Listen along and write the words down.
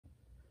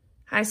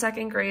Hi,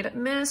 second grade,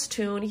 Miss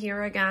Toon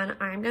here again.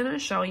 I'm gonna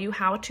show you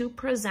how to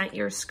present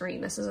your screen.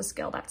 This is a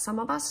skill that some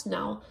of us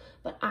know,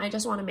 but I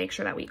just wanna make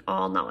sure that we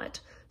all know it.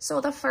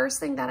 So the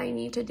first thing that I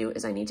need to do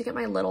is I need to get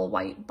my little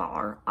white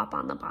bar up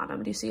on the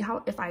bottom. Do you see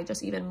how if I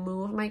just even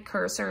move my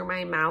cursor or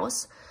my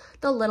mouse,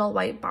 the little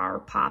white bar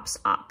pops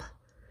up?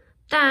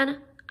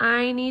 Then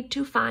I need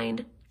to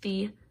find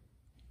the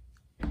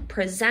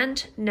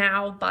Present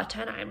Now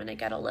button. I'm gonna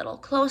get a little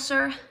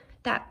closer.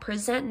 That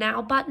Present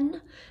Now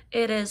button,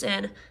 it is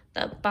in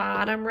the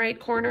bottom right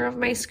corner of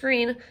my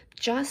screen,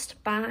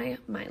 just by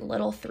my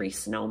little 3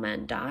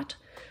 snowmen dot.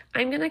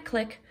 I'm gonna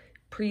click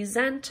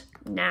Present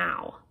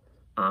Now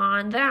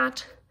on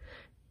that,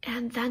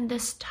 and then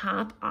this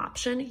top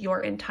option,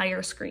 your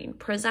entire screen.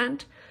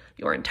 Present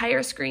your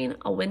entire screen,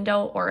 a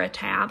window or a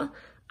tab.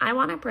 I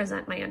wanna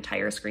present my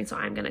entire screen, so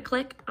I'm gonna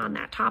click on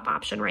that top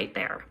option right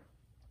there.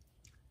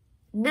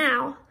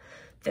 Now,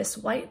 this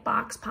white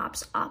box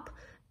pops up,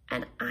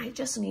 and I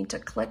just need to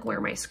click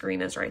where my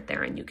screen is right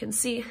there, and you can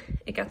see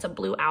it gets a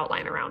blue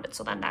outline around it,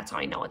 so then that's how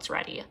I know it's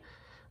ready.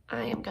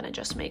 I am gonna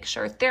just make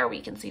sure, there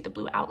we can see the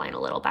blue outline a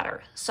little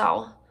better.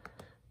 So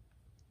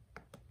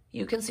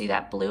you can see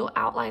that blue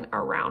outline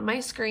around my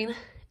screen,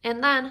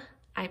 and then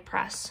I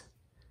press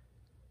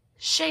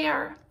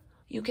share.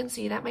 You can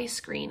see that my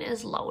screen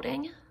is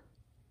loading.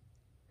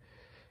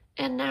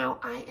 And now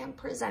I am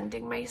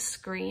presenting my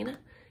screen.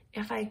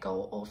 If I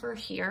go over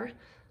here,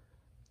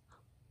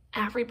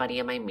 everybody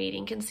in my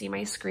meeting can see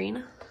my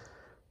screen.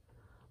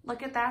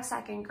 Look at that,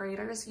 second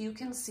graders. You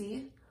can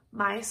see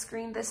my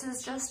screen. This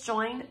is just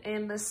joined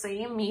in the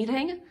same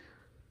meeting.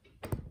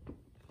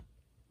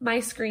 My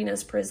screen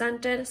is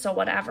presented, so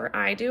whatever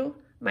I do,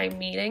 my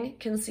meeting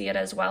can see it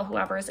as well.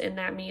 Whoever's in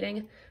that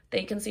meeting,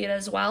 they can see it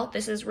as well.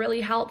 This is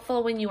really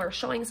helpful when you are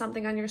showing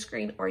something on your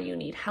screen or you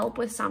need help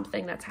with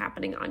something that's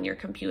happening on your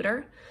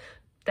computer.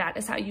 That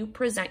is how you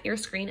present your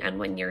screen, and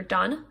when you're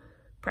done,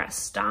 press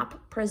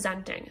stop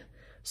presenting.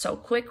 So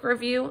quick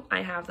review,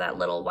 I have that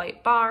little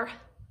white bar,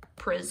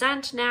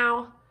 present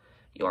now,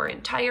 your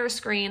entire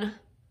screen,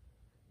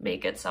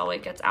 make it so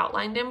it gets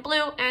outlined in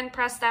blue, and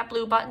press that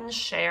blue button,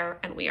 share,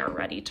 and we are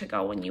ready to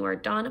go. When you are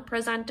done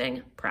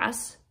presenting,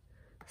 press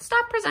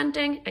stop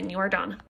presenting, and you are done.